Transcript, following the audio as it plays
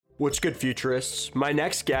What's good, futurists? My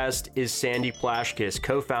next guest is Sandy Plashkes,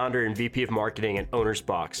 co-founder and VP of Marketing at Owner's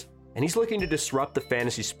Box, and he's looking to disrupt the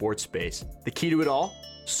fantasy sports space. The key to it all?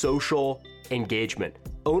 Social engagement.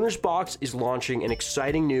 Owner's Box is launching an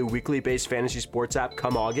exciting new weekly-based fantasy sports app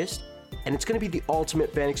come August, and it's going to be the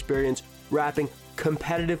ultimate fan experience, wrapping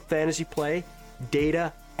competitive fantasy play,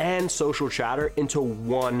 data, and social chatter into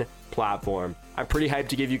one platform. I'm pretty hyped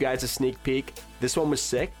to give you guys a sneak peek. This one was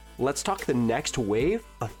sick. Let's talk the next wave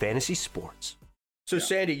of fantasy sports. So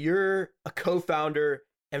Sandy, you're a co-founder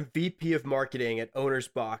and VP of marketing at Owner's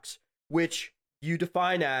Box, which you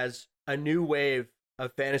define as a new wave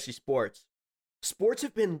of fantasy sports. Sports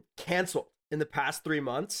have been canceled in the past 3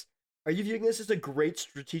 months. Are you viewing this as a great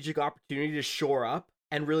strategic opportunity to shore up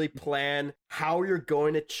and really plan how you're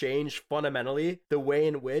going to change fundamentally the way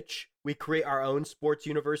in which we create our own sports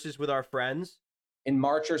universes with our friends? In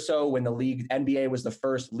March or so, when the league, NBA was the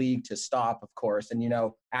first league to stop, of course. And,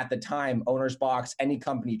 at the time, Owner's Box, any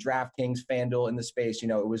company, DraftKings, FanDuel in the space,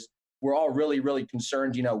 we're all really, really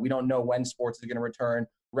concerned. We don't know when sports is going to return.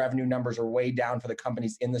 Revenue numbers are way down for the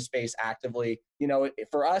companies in the space actively.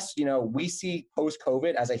 For us, we see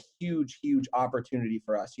post-COVID as a huge, huge opportunity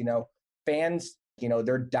for us. Fans,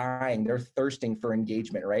 they're dying. They're thirsting for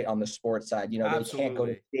engagement, right? On the sports side, they can't go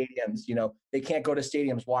to stadiums, they can't go to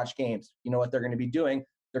stadiums, watch games. You know what they're going to be doing?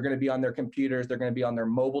 They're going to be on their computers. They're going to be on their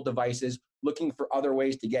mobile devices, looking for other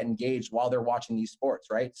ways to get engaged while they're watching these sports,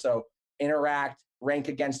 right? So interact, rank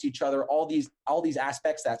against each other, all these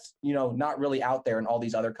aspects that's, not really out there in all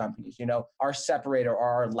these other companies. Our separator or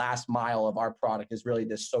our last mile of our product is really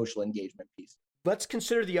this social engagement piece. Let's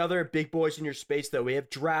consider the other big boys in your space, though. We have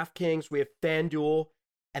DraftKings, we have FanDuel,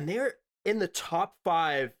 and they're in the top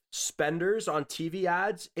 5 spenders on TV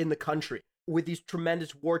ads in the country. With these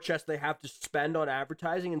tremendous war chests they have to spend on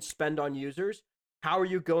advertising and spend on users, how are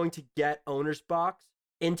you going to get Owner's Box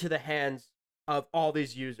into the hands of all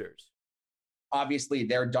these users? Obviously,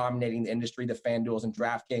 they're dominating the industry, the FanDuels and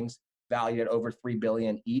DraftKings, valued at over $3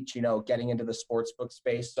 billion each, getting into the sportsbook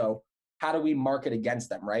space. So how do we market against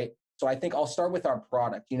them, right? So I think I'll start with our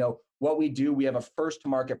product. What we do, we have a first to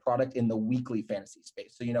market product in the weekly fantasy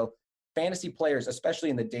space. So, fantasy players, especially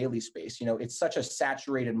in the daily space, it's such a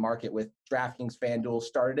saturated market with DraftKings, FanDuel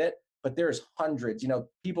started it, but there's hundreds,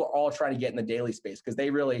 people are all trying to get in the daily space because they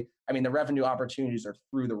really, the revenue opportunities are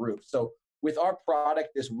through the roof. So with our product,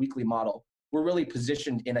 this weekly model, we're really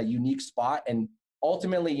positioned in a unique spot. And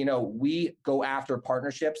ultimately, we go after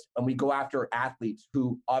partnerships and we go after athletes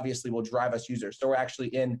who obviously will drive us users. So we're actually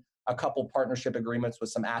in a couple partnership agreements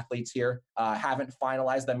with some athletes here. Haven't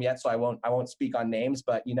finalized them yet, so I won't speak on names.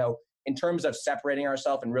 But in terms of separating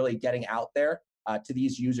ourselves and really getting out there to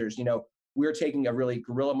these users, we're taking a really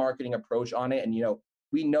guerrilla marketing approach on it. And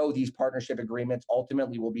we know these partnership agreements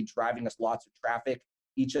ultimately will be driving us lots of traffic.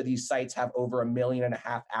 Each of these sites have over 1.5 million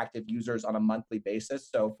active users on a monthly basis.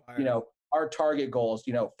 So our target goals,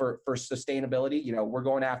 for sustainability, we're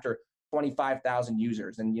going after 25,000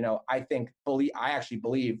 users. And, I actually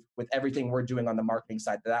believe with everything we're doing on the marketing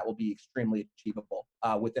side, that will be extremely achievable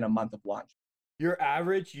within a month of launch. Your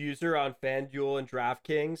average user on FanDuel and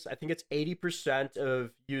DraftKings, I think it's 80% of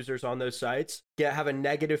users on those sites have a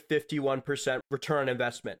negative 51% return on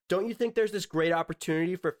investment. Don't you think there's this great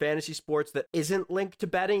opportunity for fantasy sports that isn't linked to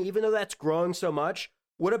betting, even though that's growing so much?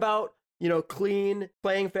 What about clean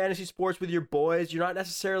playing fantasy sports with your boys? You're not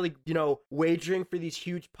necessarily, wagering for these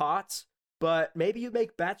huge pots, but maybe you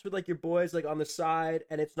make bets with your boys on the side,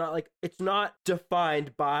 and it's not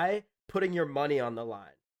defined by putting your money on the line.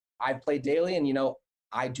 I play daily and,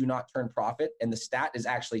 I do not turn profit. And the stat is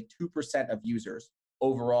actually 2% of users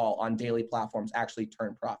overall on daily platforms actually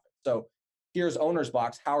turn profit. So here's Owner's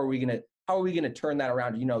Box. How are we going to turn that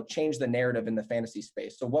around, change the narrative in the fantasy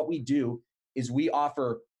space? So what we do is we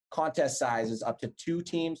offer contest sizes up to 2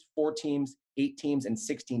 teams, 4 teams, 8 teams, and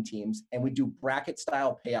 16 teams. And we do bracket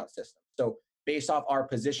style payout systems. So based off our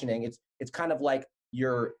positioning, it's kind of like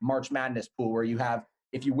your March Madness pool where you have,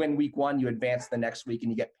 if you win week 1, you advance the next week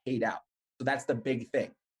and you get paid out. So that's the big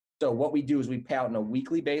thing. So what we do is we pay out on a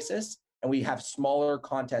weekly basis and we have smaller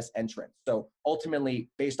contest entrants. So ultimately,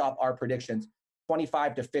 based off our predictions,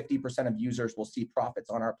 25 to 50% of users will see profits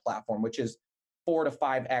on our platform, which is 4 to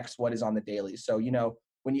 5x what is on the daily. So,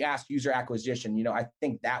 when you ask user acquisition, I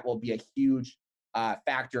think that will be a huge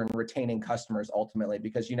factor in retaining customers ultimately,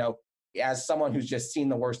 because, as someone who's just seen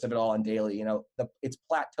the worst of it all on daily, it's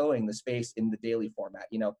plateauing the space in the daily format.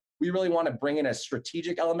 We really want to bring in a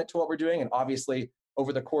strategic element to what we're doing. And obviously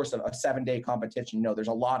over the course of a 7-day competition, there's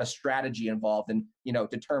a lot of strategy involved in,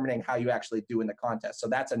 determining how you actually do in the contest. So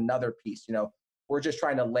that's another piece, we're just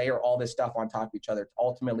trying to layer all this stuff on top of each other to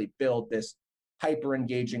ultimately build this hyper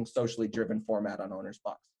engaging, socially driven format on Owner's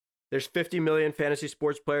Box. There's 50 million fantasy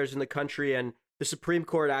sports players in the country, and the Supreme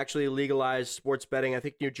Court actually legalized sports betting. I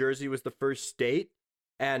think New Jersey was the first state,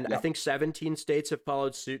 and I think 17 states have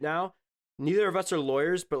followed suit now. Neither of us are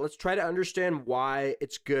lawyers, but let's try to understand why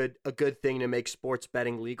it's a good thing to make sports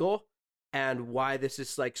betting legal, and why this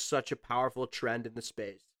is like such a powerful trend in the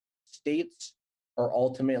space. States were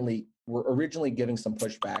originally giving some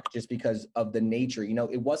pushback just because of the nature.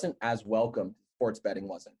 It wasn't as welcome. Sports betting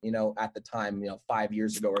wasn't, at the time, 5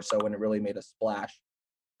 years ago or so, when it really made a splash.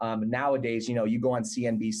 Nowadays, you go on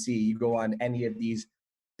CNBC, you go on any of these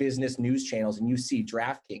business news channels, and you see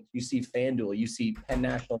DraftKings, you see FanDuel, you see Penn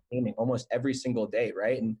National Gaming almost every single day,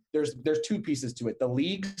 right? And there's two pieces to it. The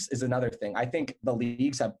leagues is another thing. I think the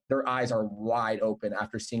leagues their eyes are wide open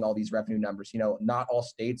after seeing all these revenue numbers. Not all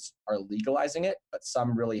states are legalizing it, but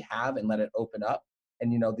some really have and let it open up.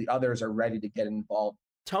 And, the others are ready to get involved.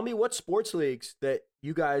 Tell me what sports leagues that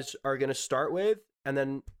you guys are going to start with and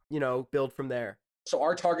then, build from there. So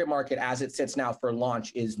our target market as it sits now for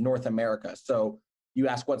launch is North America. So you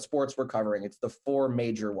ask what sports we're covering. It's the 4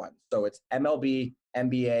 major ones. So it's MLB,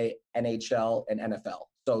 NBA, NHL, and NFL.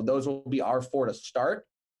 So those will be our 4 to start.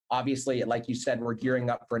 Obviously, like you said, we're gearing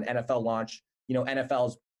up for an NFL launch. NFL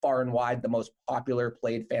is far and wide the most popular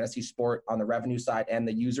played fantasy sport on the revenue side and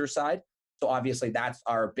the user side. So obviously that's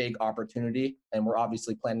our big opportunity, and we're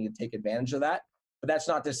obviously planning to take advantage of that. But that's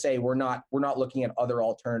not to say we're not looking at other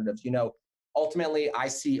alternatives. Ultimately, I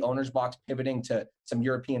see Owner's Box pivoting to some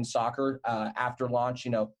European soccer after launch.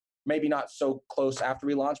 Maybe not so close after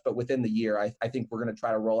we launch, but within the year, I think we're going to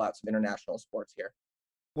try to roll out some international sports here.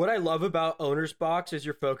 What I love about Owner's Box is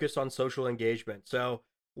your focus on social engagement. So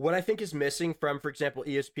what I think is missing from, for example,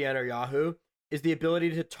 ESPN or Yahoo is the ability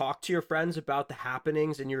to talk to your friends about the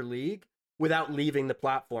happenings in your league without leaving the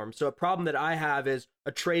platform. So a problem that I have is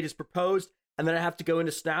a trade is proposed, and then I have to go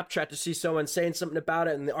into Snapchat to see someone saying something about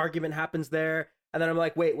it, and the argument happens there. And then I'm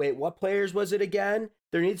like, wait, what players was it again?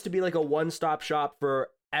 There needs to be like a one-stop shop for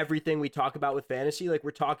everything we talk about with fantasy. Like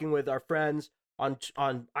we're talking with our friends on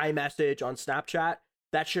iMessage, on Snapchat.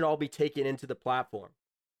 That should all be taken into the platform.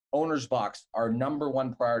 Owner's Box, our number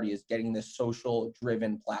one priority is getting this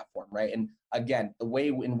social-driven platform, right? And again, the way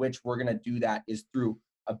in which we're going to do that is through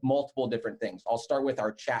multiple different things. I'll start with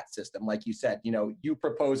our chat system. Like you said, you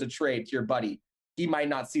propose a trade to your buddy. He might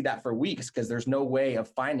not see that for weeks because there's no way of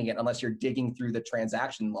finding it unless you're digging through the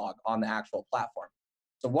transaction log on the actual platform.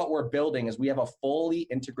 So what we're building is we have a fully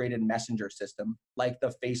integrated messenger system like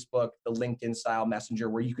the Facebook, the LinkedIn style messenger,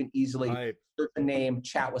 where you can easily search a name,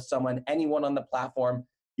 chat with someone, anyone on the platform.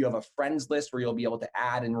 You have a friends list where you'll be able to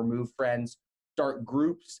add and remove friends, start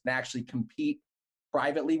groups, and actually compete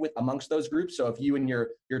privately with amongst those groups. So if you and your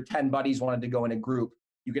 10 buddies wanted to go in a group,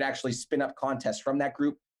 you could actually spin up contests from that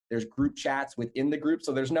group. There's group chats within the group.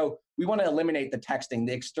 So we want to eliminate the texting,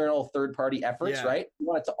 the external third-party efforts, right? We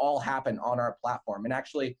want it to all happen on our platform. And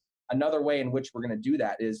actually, another way in which we're going to do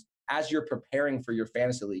that is as you're preparing for your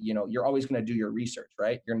fantasy league, you're always going to do your research,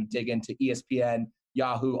 right? You're going to dig into ESPN,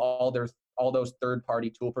 Yahoo, all those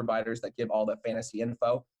third-party tool providers that give all the fantasy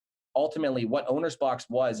info. Ultimately, what Owner's Box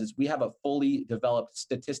is we have a fully developed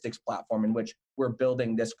statistics platform in which we're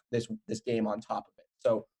building this game on top of it.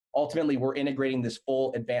 So ultimately, we're integrating this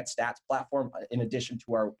full advanced stats platform in addition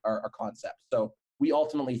to our concept. So we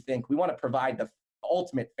ultimately think we want to provide the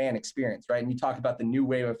ultimate fan experience, right? And you talk about the new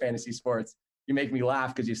wave of fantasy sports. You make me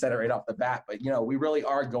laugh because you said it right off the bat, but we really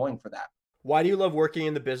are going for that. Why do you love working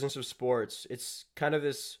in the business of sports? It's kind of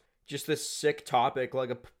this sick topic. Like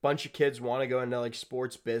a bunch of kids want to go into like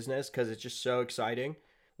sports business because it's just so exciting.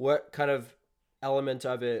 What kind of element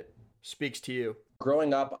of it speaks to you?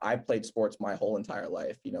 Growing up, I played sports my whole entire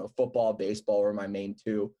life. Football, baseball were my main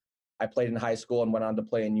two. I played in high school and went on to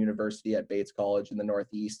play in university at Bates College in the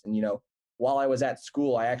Northeast. And, while I was at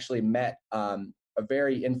school, I actually met a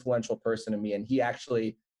very influential person to me. And he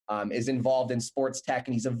actually is involved in sports tech,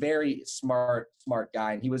 and he's a very smart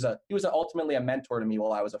guy. And he was ultimately a mentor to me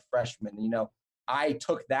while I was a freshman. And, I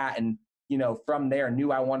took that and, from there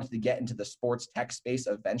knew I wanted to get into the sports tech space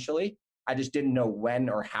eventually. I just didn't know when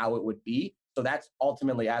or how it would be. So that's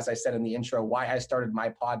ultimately, as I said in the intro, why I started my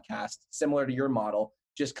podcast, similar to your model,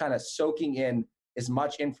 just kind of soaking in as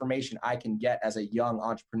much information I can get as a young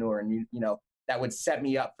entrepreneur. And, that would set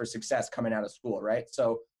me up for success coming out of school, right?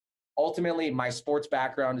 So ultimately, my sports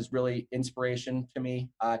background is really inspiration to me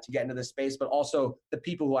to get into this space, but also the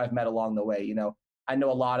people who I've met along the way. I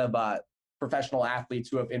know a lot of professional athletes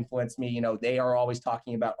who have influenced me. They are always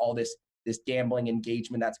talking about all this gambling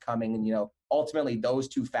engagement that's coming. And, ultimately, those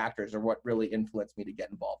two factors are what really influenced me to get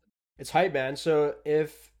involved. It's hype, man. So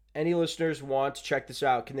if any listeners want to check this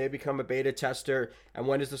out, can they become a beta tester? And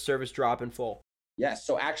when does the service drop in full? Yes.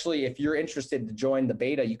 So actually, if you're interested to join the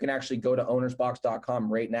beta, you can actually go to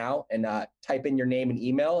ownersbox.com right now and type in your name and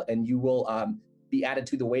email, and you will be added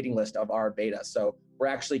to the waiting list of our beta. So we're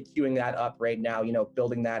actually queuing that up right now,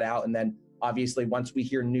 building that out. And then obviously, once we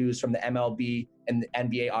hear news from the MLB and the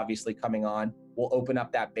NBA obviously coming on, we'll open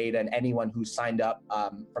up that beta, and anyone who's signed up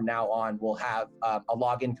from now on will have a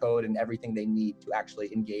login code and everything they need to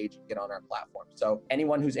actually engage and get on our platform. So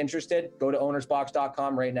anyone who's interested, go to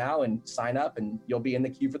ownersbox.com right now and sign up, and you'll be in the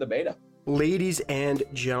queue for the beta. Ladies and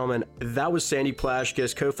gentlemen, that was Sandy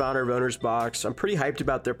Plashkes, co-founder of OwnersBox. I'm pretty hyped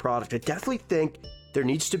about their product. I definitely think there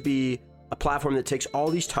needs to be a platform that takes all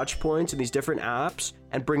these touch points and these different apps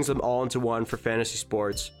and brings them all into one for fantasy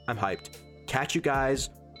sports. I'm hyped. Catch you guys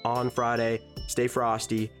on Friday. Stay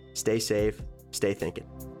frosty, stay safe, stay thinking.